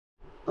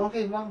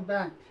Okay, welcome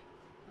back.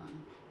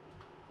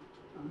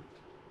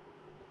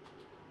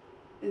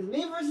 It's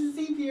me versus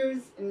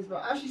CPUs, and it's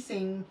about actually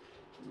seeing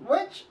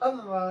which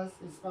of us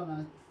is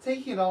gonna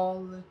take it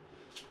all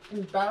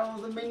in battle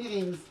of the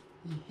minigames.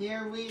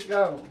 Here we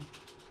go.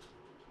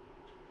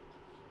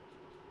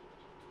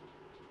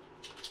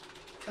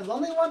 Because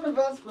only one of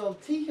us will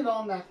take it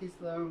all in that case,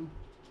 though.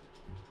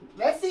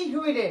 Let's see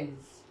who it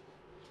is.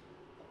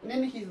 In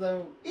any case,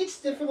 though,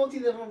 each difficulty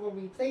level will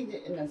be played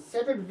in a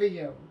separate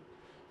video.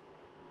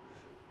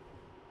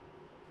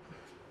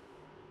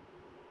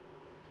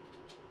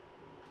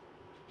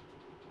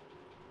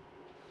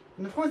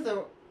 And of course,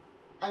 though,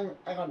 I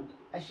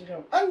should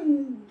go.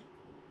 And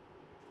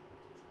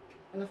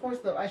of course,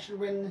 though, I should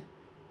win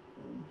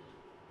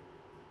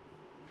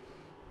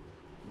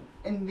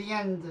in the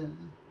end.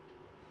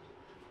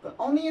 But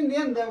only in the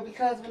end, though,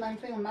 because when I'm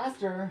playing a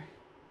master,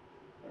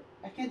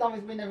 I can't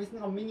always win every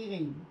single mini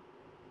game.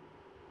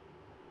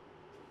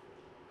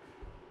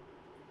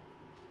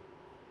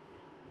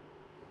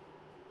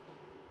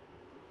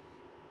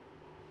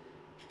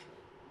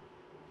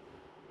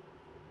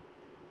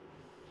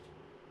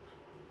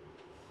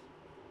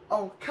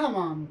 Oh, come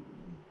on.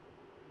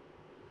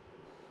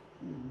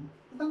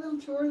 Is that a little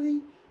too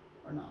early?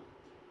 Or not?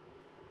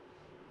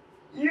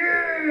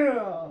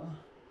 Yeah!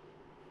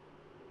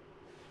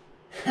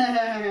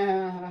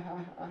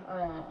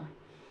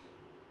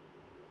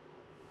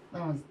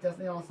 That was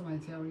definitely awesome, I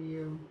tell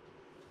you.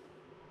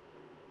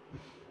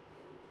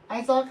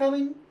 I saw it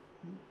coming,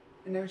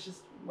 and it was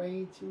just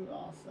way too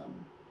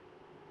awesome.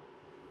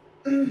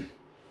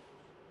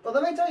 But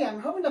let me tell you, I'm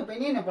hoping the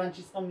banana bunch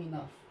is gonna be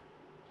enough.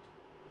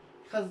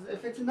 Because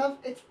if it's enough,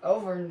 it's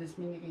over in this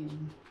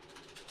minigame.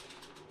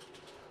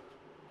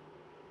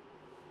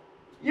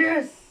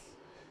 Yes!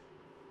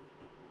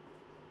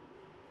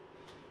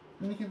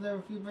 And if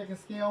if you break a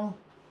scale,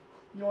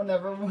 you'll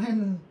never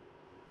win.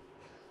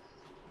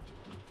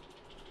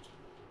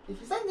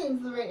 If you send it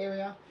into the right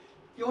area,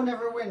 you'll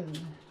never win.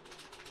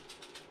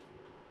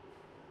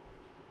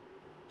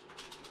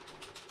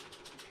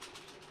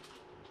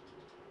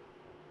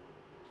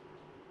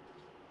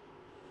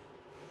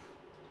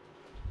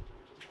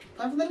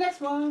 Time for the next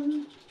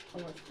one. Oh,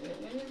 what it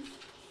is?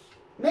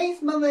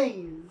 Maze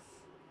Malaise.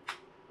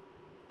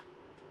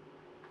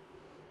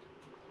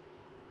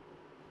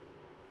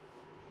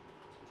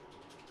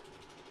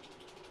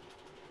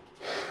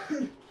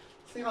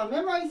 So you gotta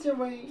memorize your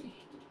way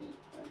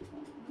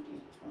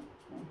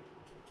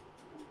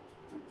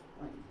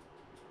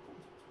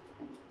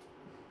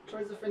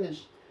towards the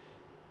finish.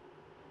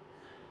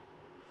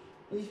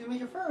 And if you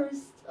make it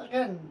first,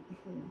 again,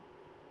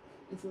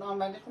 it's an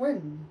automatic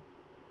win.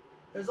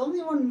 There's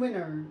only one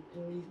winner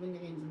in these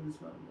minigames in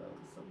this mode, though,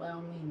 so by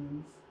all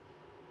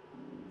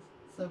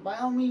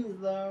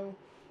means. Though,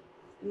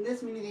 in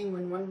this minigame,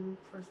 when one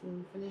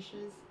person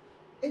finishes,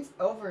 it's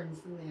over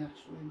instantly,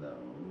 actually, though.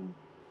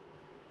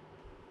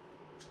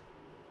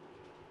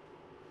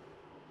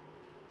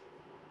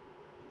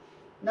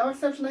 No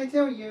exception, I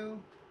tell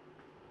you.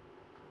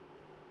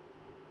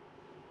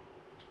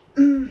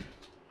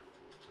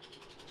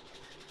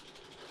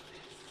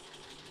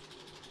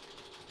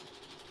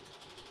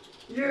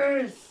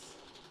 Yes!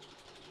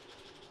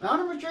 Round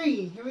number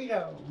 3, here we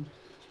go.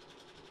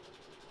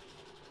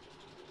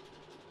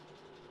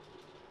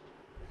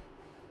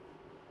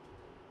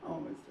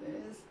 Oh, what's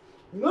this?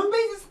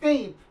 Moonbase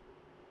Escape!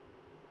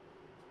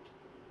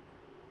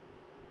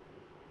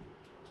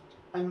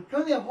 I'm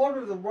currently a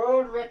holder of the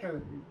world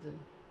record.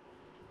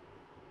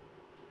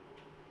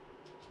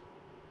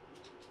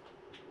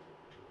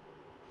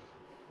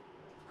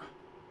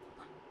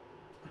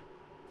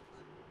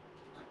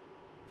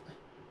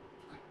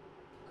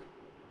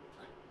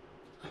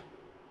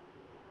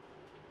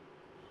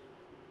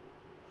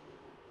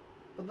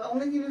 But the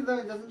only thing is, though,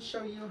 it doesn't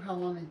show you how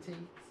long it takes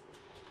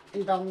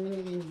in battle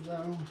minigames,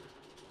 though.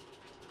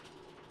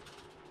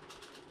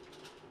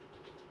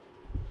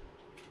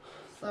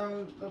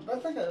 So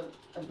that's like a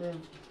bit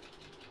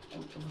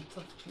of a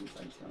tough case,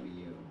 I tell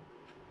you.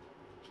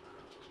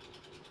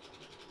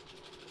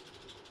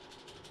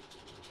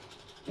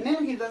 In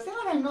any case, I feel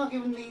like I'm not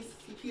giving these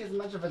CPs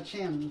much of a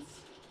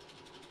chance,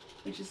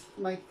 which is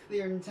my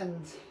clear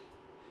intent.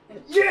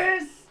 And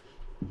yes!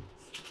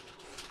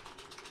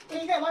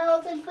 You got my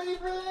all-time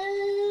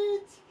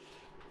favorite!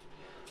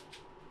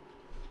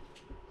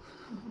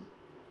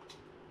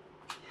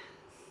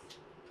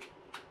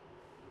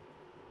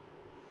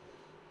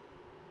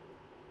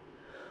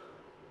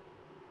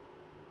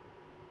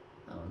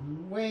 That was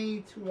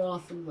way too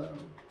awesome, though.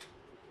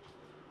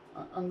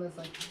 Unless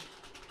I can.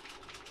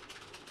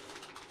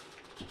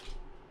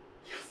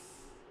 Yes!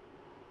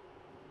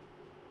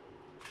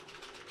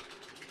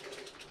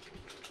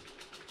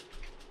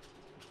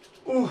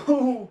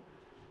 Ooh!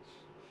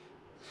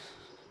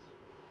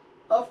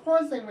 Of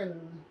course I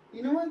win.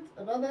 You know what?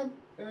 About that,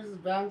 it was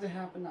bound to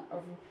happen.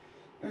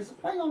 It was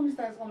quite obvious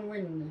that I was going to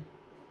win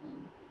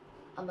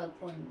at that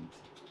point,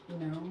 you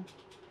know?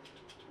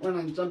 When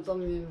I jumped on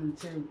the inner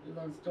tube, it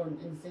was going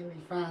insanely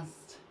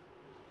fast.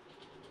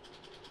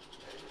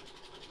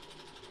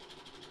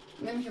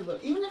 Let me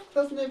look. Even if it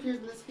doesn't appear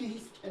in this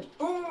case, and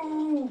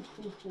oh,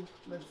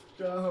 let's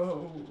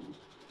go.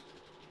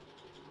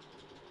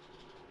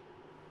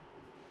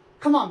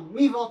 Come on,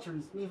 me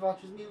vultures, me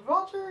vultures, me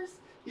vultures.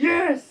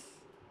 Yes.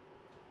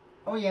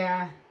 Oh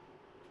yeah.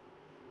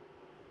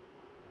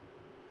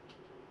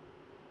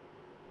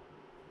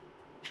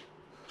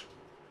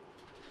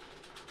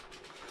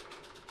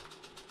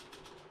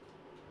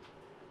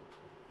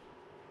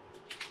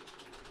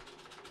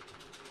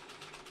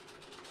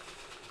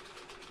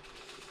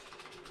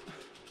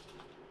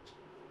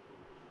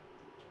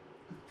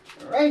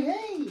 Right,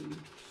 hey.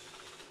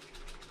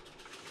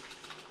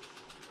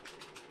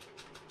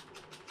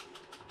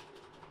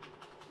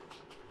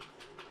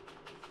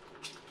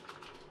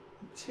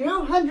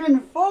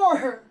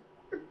 $204.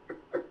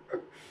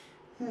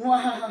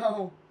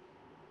 Wow.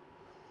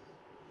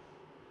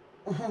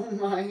 Oh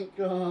my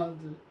god.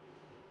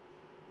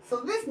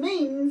 So this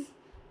means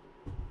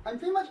I'm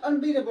pretty much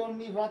unbeatable in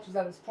me watches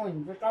at this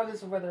point,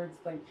 regardless of whether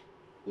it's like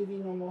easy,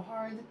 normal,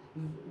 hard,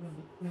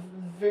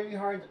 very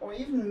hard, or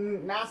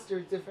even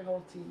master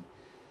difficulty.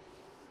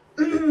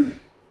 Because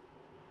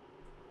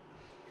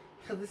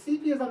the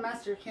CPUs on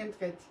master can't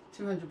get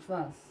 200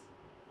 plus.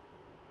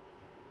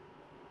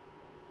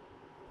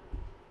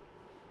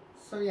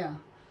 So yeah.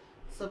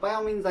 So by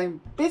all means,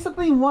 I'm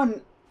basically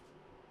won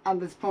at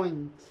this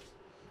point.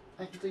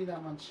 I can tell you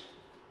that much.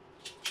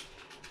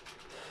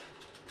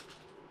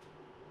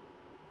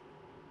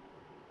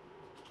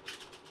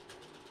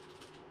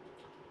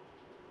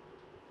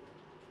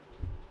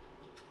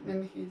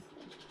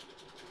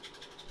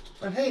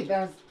 But hey,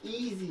 that's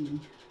easy.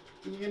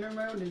 Beginner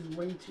mode is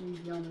way too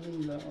easy on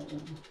me though.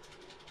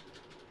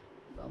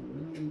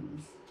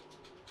 Minigames.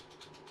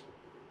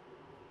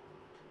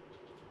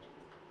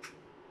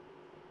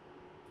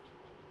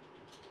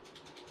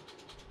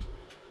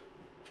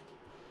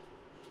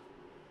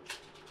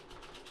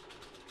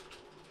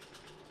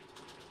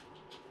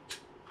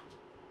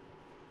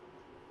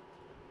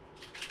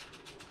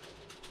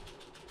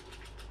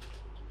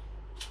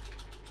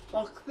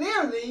 Well,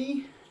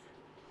 clearly,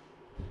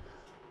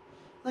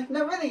 like,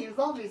 no, really, it's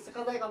obvious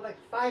because I got like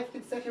 5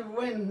 consecutive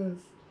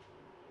wins.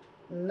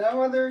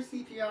 No other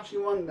CPU actually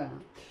won that.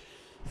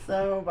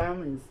 So, by all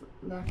means,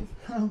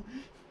 so.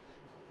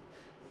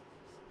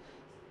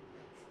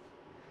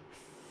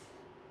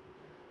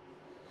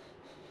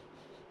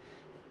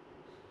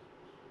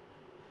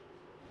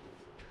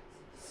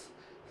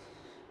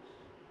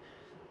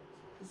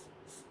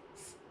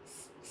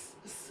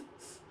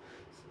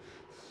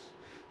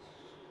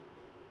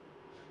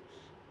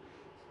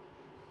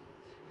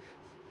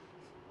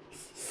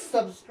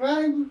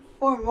 Subscribe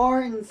for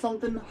more and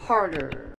something harder.